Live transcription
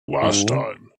Last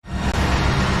time.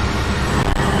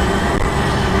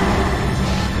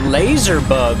 Laser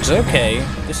bugs, okay.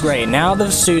 Great, now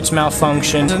the suit's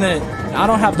malfunctioned, isn't it? I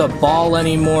don't have the ball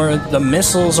anymore, the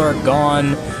missiles are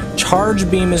gone,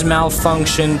 charge beam is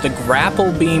malfunctioned, the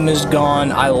grapple beam is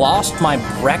gone, I lost my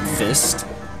breakfast.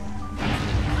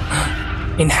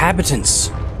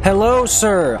 Inhabitants. Hello,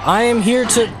 sir, I am here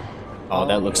to... Oh,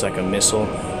 that looks like a missile.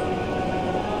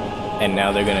 And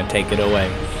now they're gonna take it away.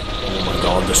 Oh my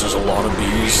god, this is a lot of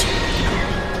bees.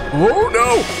 Oh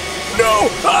no! No!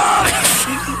 Ah!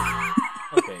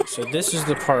 Okay, so this is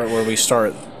the part where we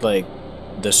start, like,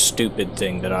 the stupid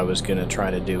thing that I was gonna try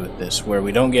to do with this, where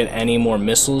we don't get any more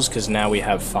missiles, because now we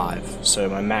have 5. So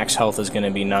my max health is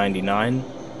gonna be 99,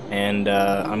 and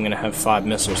I'm gonna have 5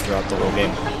 missiles throughout the whole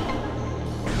game.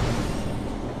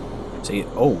 See,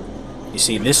 oh, you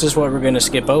see, this is what we're gonna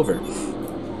skip over.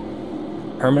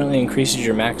 Permanently increases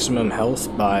your maximum health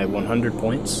by 100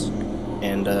 points,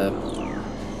 and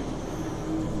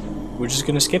we're just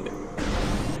gonna skip it.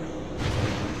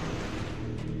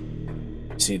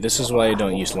 See, this is why I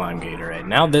don't use Lime Gatorade.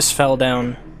 Now this fell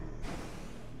down.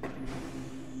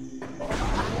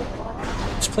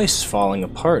 This place is falling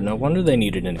apart. No wonder they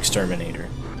needed an exterminator.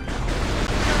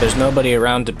 There's nobody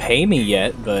around to pay me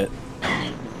yet, but...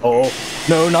 Oh,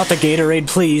 no, not the Gatorade,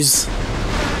 please.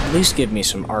 At least give me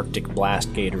some Arctic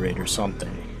Blast Gatorade or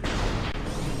something.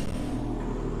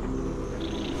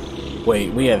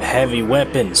 Wait, we have heavy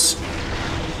weapons.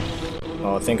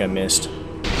 Oh, I think I missed.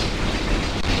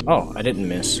 Oh, I didn't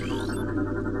miss.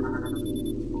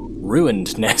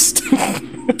 Ruined nest.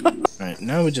 Alright,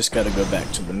 now we just gotta go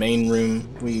back to the main room.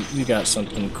 We got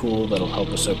something cool that'll help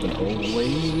us open... Oh,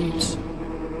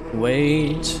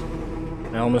 wait.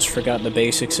 I almost forgot the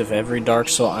basics of every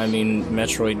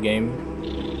Metroid game.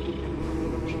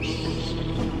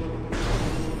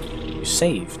 You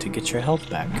save to get your health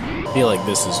back. I feel like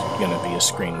this is gonna be a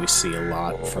screen we see a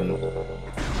lot from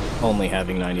only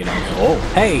having 99. Oh,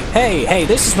 hey,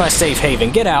 this is my safe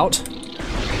haven, get out!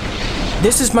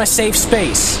 This is my safe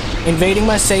space. Invading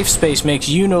my safe space makes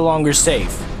you no longer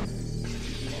safe.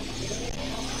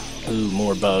 Ooh,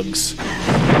 more bugs. Oh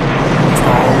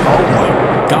my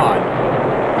god.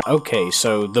 Okay,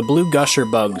 so the blue gusher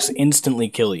bugs instantly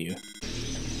kill you.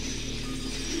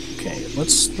 Okay,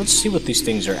 let's see what these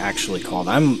things are actually called.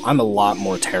 I'm a lot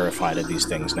more terrified of these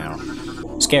things now.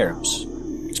 Scarabs.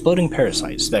 Exploding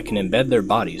parasites that can embed their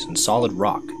bodies in solid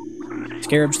rock.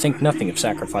 Scarabs think nothing of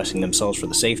sacrificing themselves for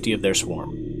the safety of their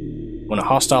swarm. When a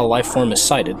hostile life form is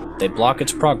sighted, they block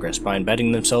its progress by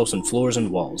embedding themselves in floors and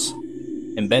walls.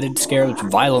 Embedded scarabs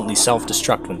violently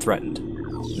self-destruct when threatened.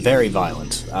 Very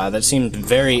violent. That seemed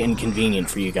very inconvenient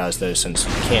for you guys though, since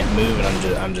you can't move and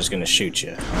I'm just gonna shoot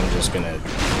you. I'm just gonna...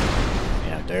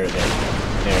 Yeah, there we go.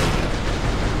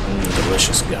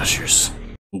 Delicious gushers.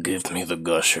 Give me the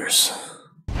gushers.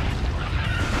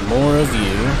 More of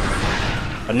you.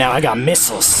 But now I got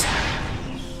missiles.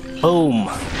 Boom.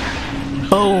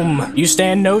 Boom. You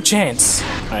stand no chance.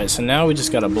 Alright, so now we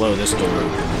just gotta blow this door open.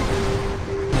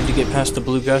 I need to get past the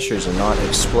blue gushers and not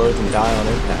explode and die on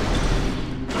impact.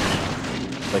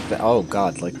 Like that. Oh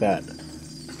god, like that.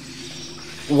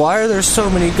 Why are there so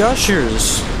many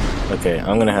gushers? Okay,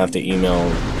 I'm gonna have to email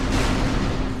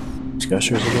these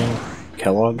gushers again.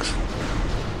 Kellogg's?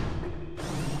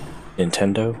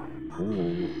 Nintendo?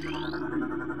 Ooh.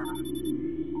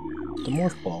 The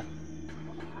Morph Ball.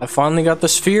 I finally got the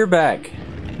sphere back!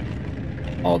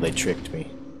 Oh, they tricked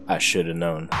me. I should have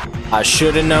known. I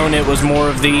should have known it was more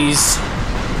of these.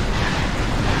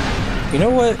 You know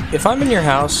what? If I'm in your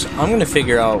house, I'm gonna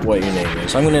figure out what your name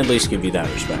is. I'm gonna at least give you that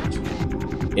respect.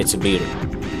 It's a beetle.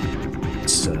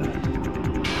 It's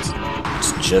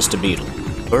just a beetle.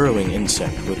 Burrowing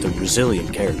insect with a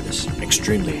resilient carapace,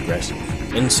 extremely aggressive.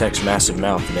 Insect's massive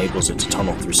mouth enables it to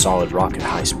tunnel through solid rock at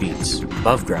high speeds.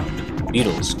 Above ground,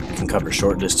 beetles can cover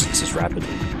short distances rapidly.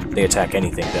 They attack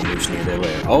anything that moves near their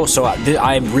lair. Oh, so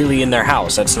I'm really in their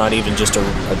house. That's not even just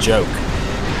a joke.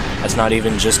 That's not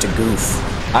even just a goof.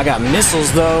 I got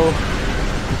missiles, though.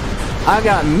 I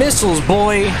got missiles,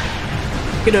 boy.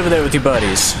 Get over there with your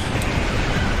buddies.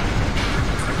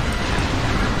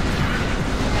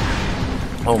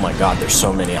 Oh my god, there's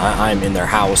so many. I'm in their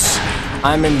house.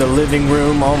 I'm in the living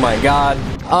room. Oh my god.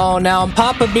 Oh, now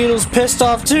Papa Beetle's pissed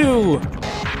off, too.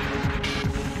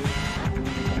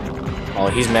 Oh,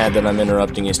 he's mad that I'm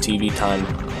interrupting his TV time.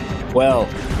 Well,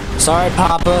 sorry,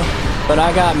 Papa, but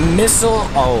I got missile...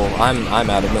 Oh, I'm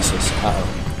out of missiles.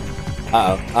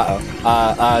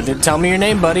 Tell me your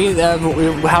name, buddy.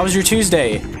 How was your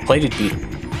Tuesday? Plated beetle.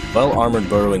 Well-armored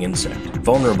burrowing insect.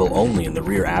 vulnerable only in the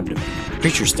rear abdomen.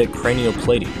 Creature's thick cranial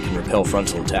plating can repel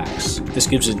frontal attacks. This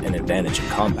gives it an advantage in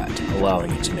combat,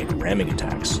 allowing it to make ramming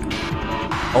attacks,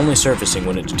 only surfacing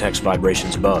when it detects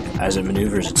vibrations above, as it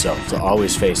maneuvers itself to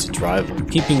always face its rival,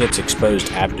 keeping its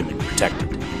exposed abdomen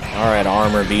protected. Alright,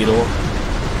 armor beetle.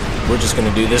 We're just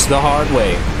gonna do this the hard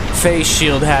way. Face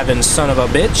shield having son of a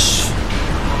bitch.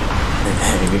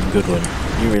 Good one.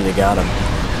 You really got him.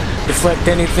 Deflect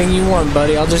anything you want,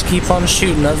 buddy. I'll just keep on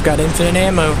shooting. I've got infinite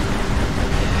ammo.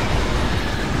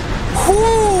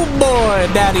 Whoo, boy!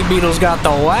 Daddy Beetle's got the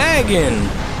wagon.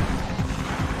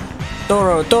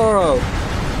 Toro, Toro.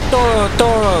 Toro,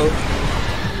 Toro.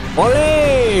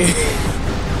 Ole!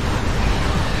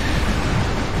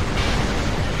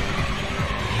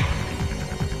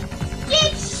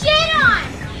 Get shit on!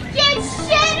 Get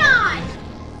shit on!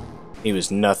 He was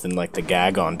nothing like the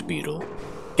Gagon Beetle.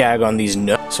 Gag on these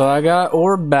nuts. So I got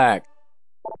orb back.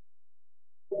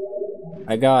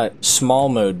 I got small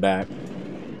mode back.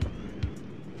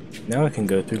 Now I can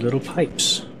go through little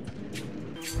pipes.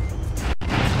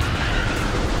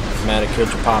 Mad I killed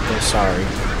your papa, sorry.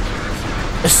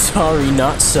 Sorry,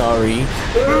 not sorry.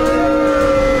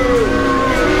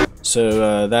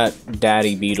 So that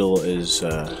Daddy Beetle is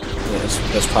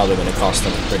that's probably going to cost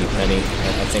them a pretty penny.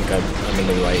 I think I'm in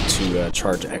the right to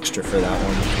charge extra for that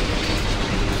one.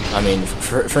 I mean,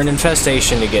 for an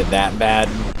infestation to get that bad,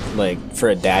 like for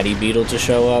a Daddy Beetle to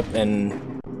show up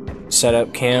and set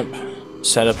up camp,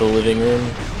 set up a living room,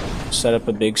 set up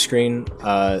a big screen,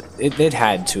 it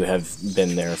had to have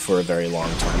been there for a very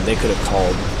long time. They could have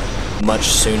called much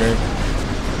sooner.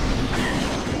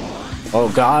 Oh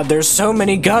god, there's so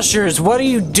many gushers! What are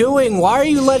you doing? Why are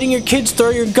you letting your kids throw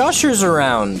your gushers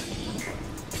around?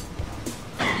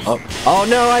 Oh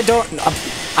no, I don't...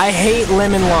 I hate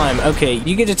lemon lime. Okay,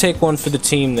 you get to take one for the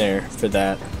team there, for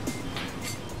that.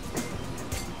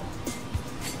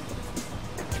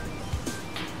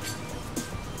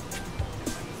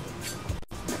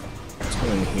 What's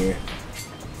going on here?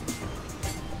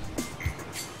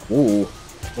 Ooh,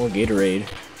 more Gatorade.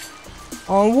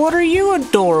 Oh, what are you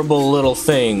adorable little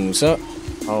things?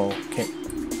 Oh, can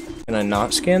I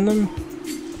not scan them?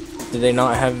 Do they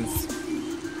not have...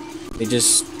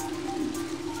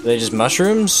 Are they just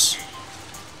mushrooms?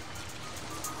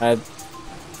 I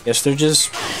guess they're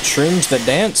just shrooms that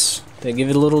dance. They give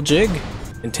it a little jig.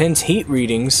 Intense heat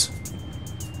readings.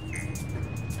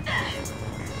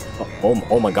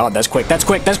 Oh my god, that's quick, that's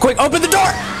quick, that's quick! Open the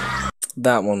door!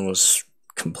 That one was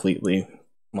completely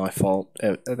my fault.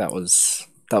 That was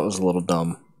a little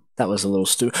dumb. That was a little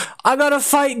stupid. I gotta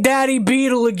fight Daddy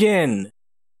Beetle again!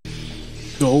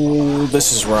 Oh,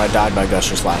 this is where I died by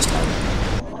gushers last time.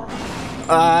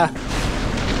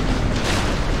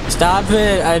 Stop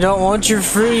it! I don't want your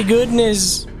free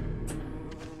goodness!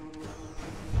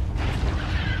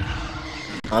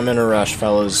 I'm in a rush,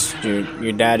 fellas.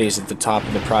 Your daddy's at the top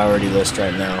of the priority list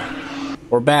right now.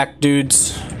 We're back,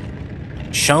 dudes.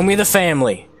 Show me the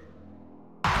family.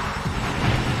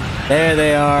 There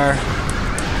they are.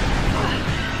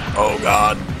 Oh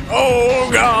god. Oh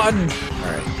god!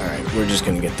 Alright. We're just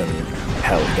gonna get them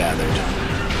hell gathered.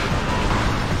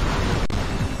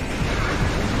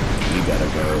 You gotta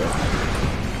go.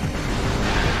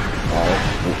 Oh,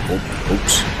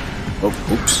 oops. Oh,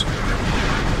 oops.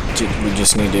 We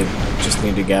just need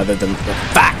to gather them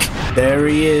back. There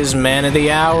he is, man of the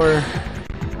hour.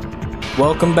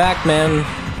 Welcome back, man.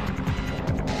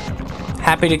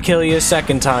 Happy to kill you a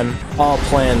second time. All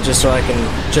planned just so I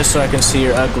can see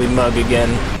your ugly mug again.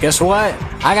 Guess what?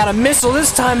 I got a missile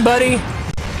this time, buddy.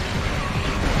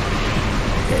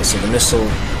 Okay, so the missile,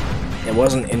 it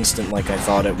wasn't instant like I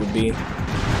thought it would be.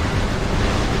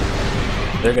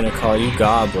 They're gonna call you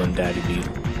Goblin, Daddy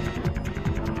Beetle.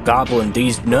 Goblin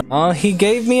these no. Oh, he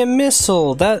gave me a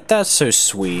missile. That's so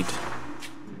sweet.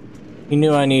 He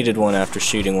knew I needed one after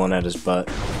shooting one at his butt.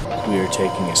 We are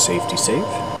taking a safety save.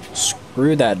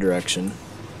 Screw that direction.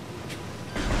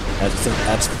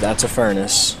 That's a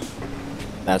furnace.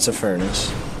 That's a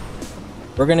furnace.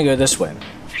 We're gonna go this way.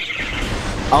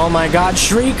 Oh my god,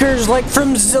 shriekers like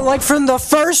from the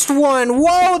first one.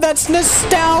 Whoa, that's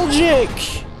nostalgic.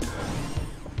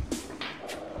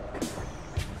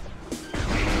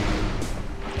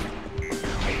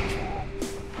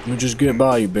 Let me just get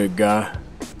by you, big guy.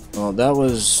 Well, that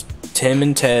was Tim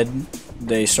and Ted.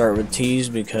 They start with T's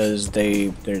because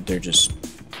they're just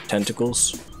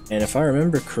tentacles. And if I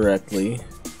remember correctly,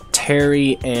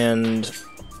 Terry and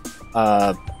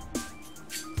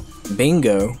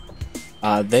Bingo,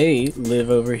 they live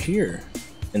over here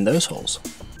in those holes.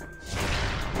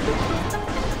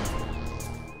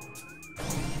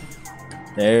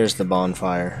 There's the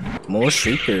bonfire. More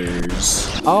shriekers.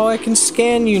 Oh, I can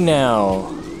scan you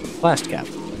now. Blast cap.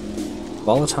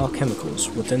 Volatile chemicals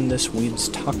within this weed's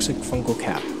toxic fungal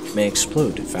cap may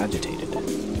explode if agitated.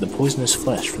 The poisonous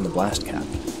flesh from the blast cap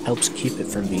helps keep it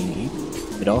from being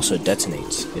eaten. It also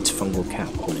detonates its fungal cap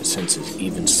when it senses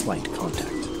even slight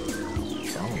contact.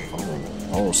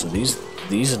 Oh, so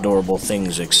these adorable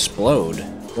things explode.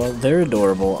 Well, they're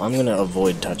adorable. I'm gonna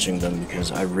avoid touching them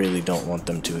because I really don't want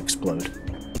them to explode.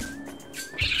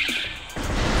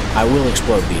 I will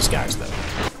explode these guys, though.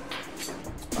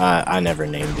 I never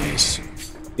named these.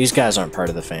 These guys aren't part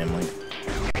of the family.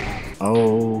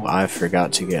 Oh, I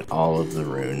forgot to get all of the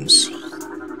runes.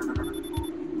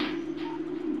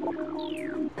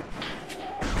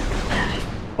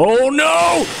 Oh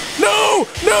no! No!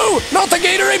 No! Not the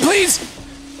Gatorade, please!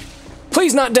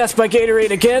 Please not death by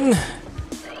Gatorade again!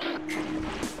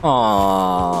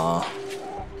 Aww.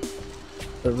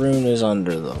 The rune is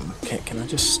under them. Can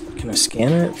I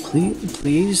scan it?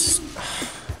 Please?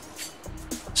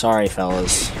 Sorry,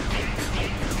 fellas.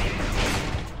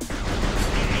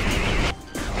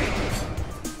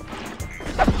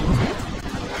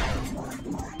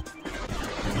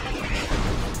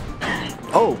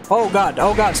 Oh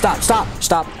god,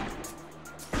 stop.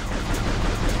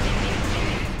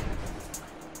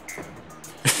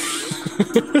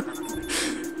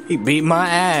 He beat my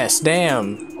ass,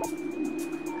 damn.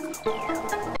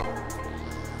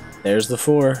 There's the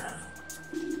 4.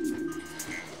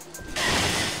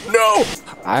 No!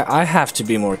 I have to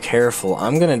be more careful.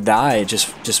 I'm gonna die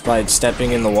just by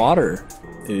stepping in the water.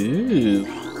 Ooh.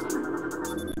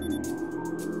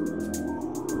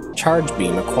 Charge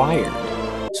beam acquired.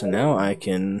 So now I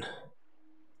can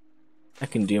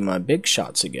do my big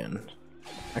shots again.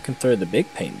 I can throw the big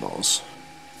paintballs.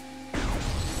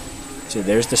 See,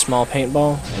 there's the small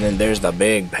paintball, and then there's the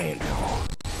big paintball.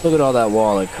 Look at all that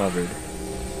wall it covered.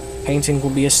 Painting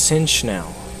will be a cinch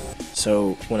now.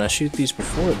 So when I shoot these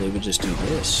before, they would just do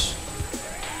this.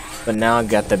 But now I've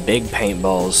got the big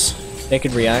paintballs. They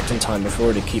could react in time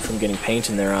before to keep from getting paint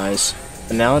in their eyes.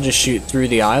 But now I'll just shoot through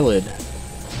the eyelid.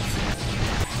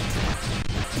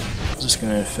 This is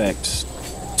gonna affect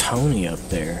Tony up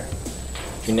there.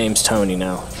 Your name's Tony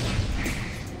now.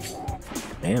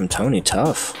 Damn, Tony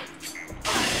tough.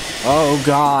 Oh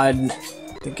god.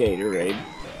 The Gatorade.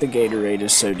 The Gatorade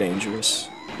is so dangerous.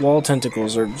 Wall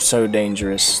tentacles are so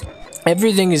dangerous.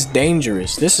 Everything is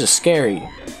dangerous. This is scary.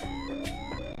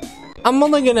 I'm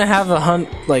only gonna have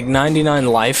 99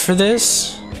 life for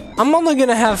this? I'm only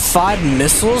gonna have 5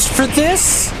 missiles for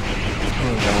this?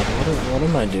 Oh god, what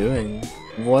am I doing?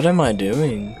 What am I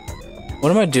doing?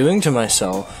 What am I doing to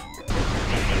myself?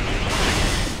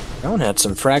 That one had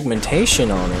some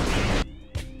fragmentation on it.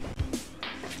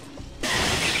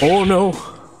 Oh no!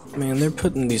 Man, they're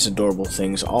putting these adorable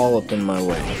things all up in my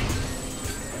way.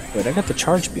 Wait, I got the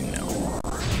charge beam now.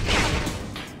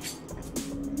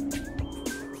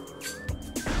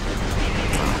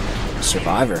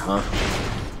 Survivor, huh?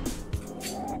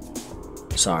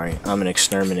 Sorry, I'm an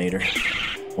exterminator.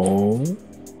 Oh,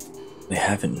 they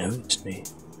haven't noticed me.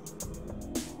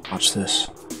 Watch this.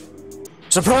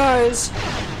 Surprise!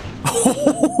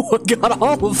 Oh, I got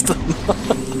all of them!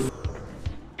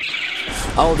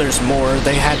 Oh, there's more.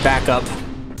 They had backup.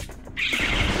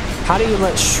 How do you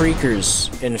let shriekers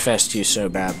infest you so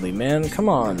badly, man? Come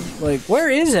on. Like, where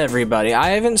is everybody?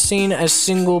 I haven't seen a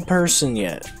single person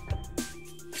yet.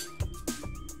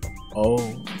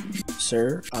 Oh,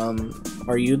 sir,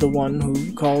 are you the one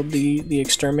who called the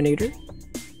exterminator?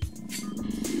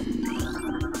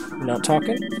 You're not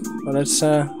talking? Well, let's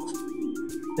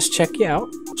check you out.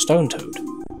 Stone Toad.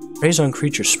 Preys on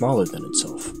creatures smaller than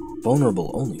itself,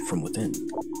 vulnerable only from within.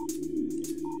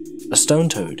 A stone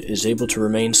toad is able to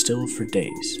remain still for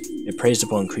days. It preys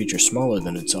upon creatures smaller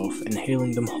than itself,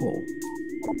 inhaling them whole.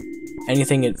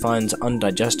 Anything it finds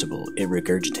undigestible, it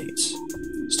regurgitates.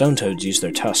 Stone toads use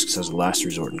their tusks as a last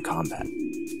resort in combat.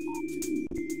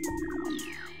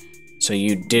 So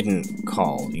you didn't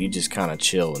call, you just kind of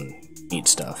chill and eat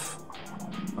stuff.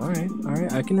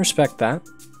 Alright, I can respect that.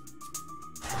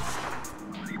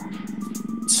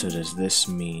 So does this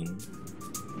mean...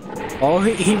 Oh,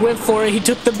 he went for it, he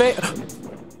took the bait!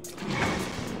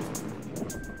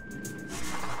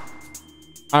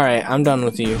 Alright, I'm done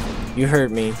with you. You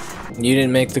hurt me. You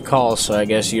didn't make the call, so I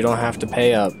guess you don't have to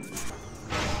pay up.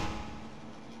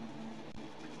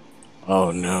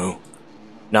 Oh no.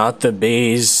 Not the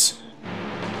bees.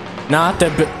 Not the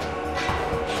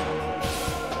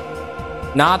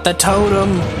Not the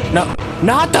totem. No,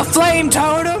 not the flame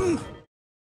totem!